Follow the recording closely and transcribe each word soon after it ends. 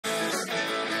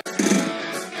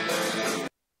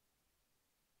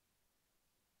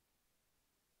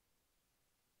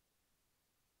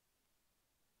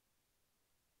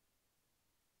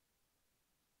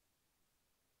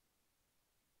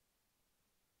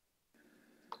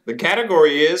The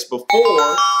category is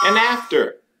before and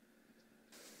after.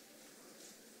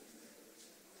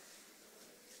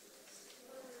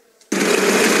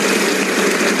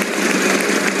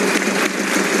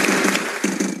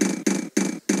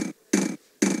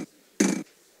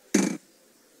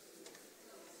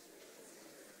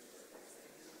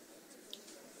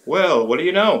 Well, what do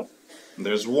you know?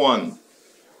 There's one.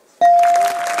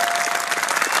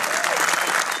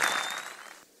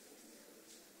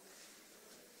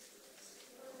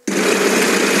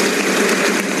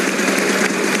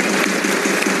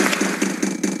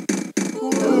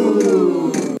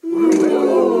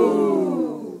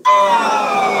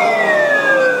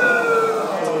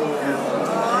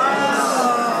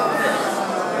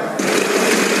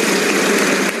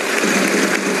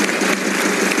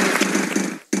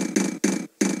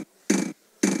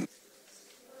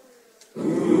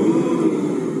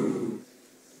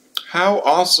 How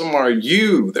awesome are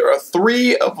you? There are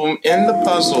 3 of them in the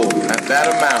puzzle at that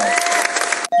amount.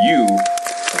 You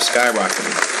are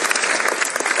skyrocketing.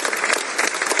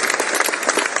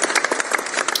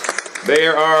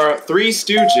 There are 3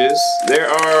 Stooges. There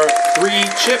are 3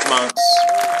 Chipmunks.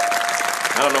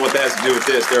 I don't know what that has to do with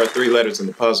this. There are 3 letters in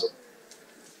the puzzle.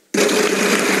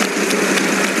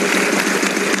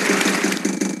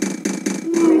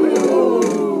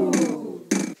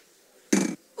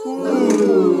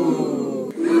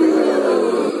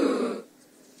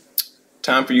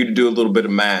 Time for you to do a little bit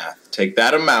of math. Take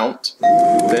that amount,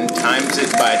 then times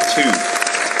it by 2.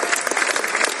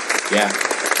 Yeah.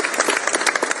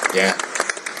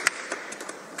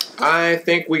 I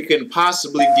think we can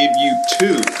possibly give you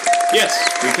 2. Yes,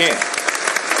 we can.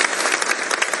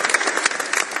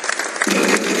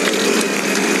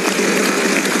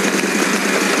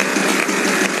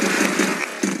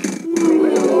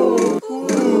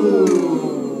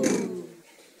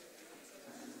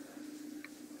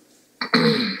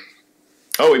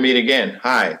 Oh, we meet again.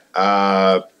 Hi.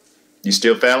 You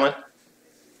still failing?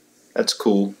 That's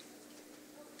cool.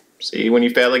 See you when you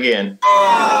fail again.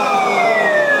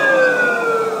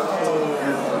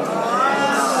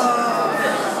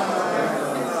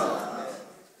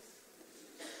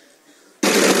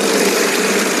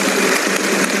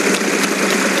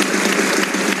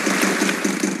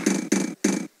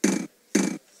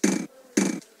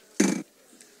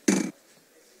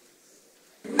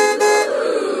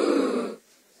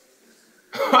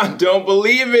 I don't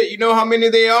believe it. You know how many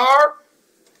they are?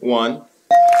 1.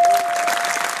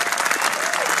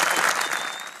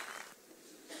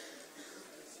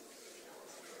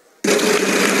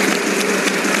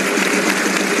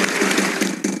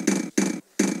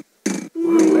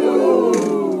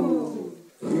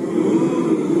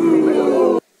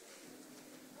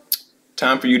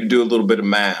 Time for you to do a little bit of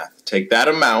math. Take that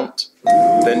amount,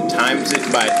 then times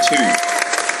it by 2.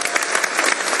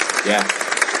 Yeah.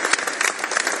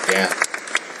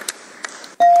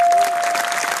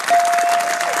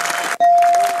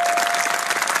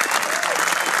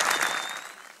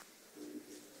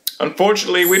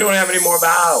 Unfortunately, we don't have any more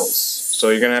vowels, so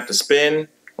you're going to have to spin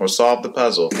or solve the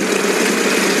puzzle.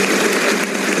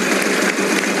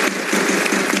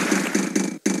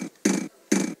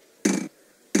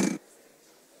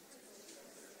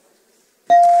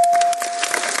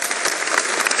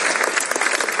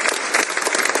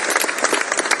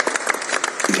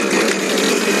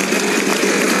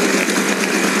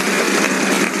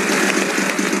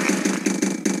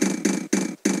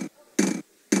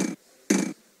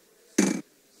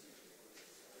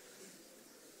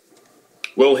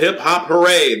 Well, hip hop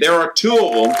hooray, there are 2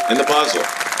 of them in the puzzle.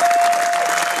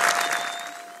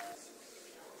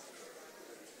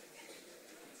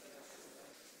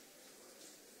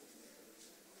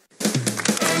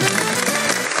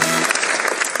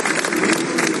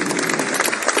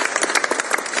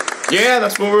 Yeah,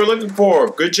 that's what we were looking for.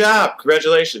 Good job.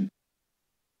 Congratulations.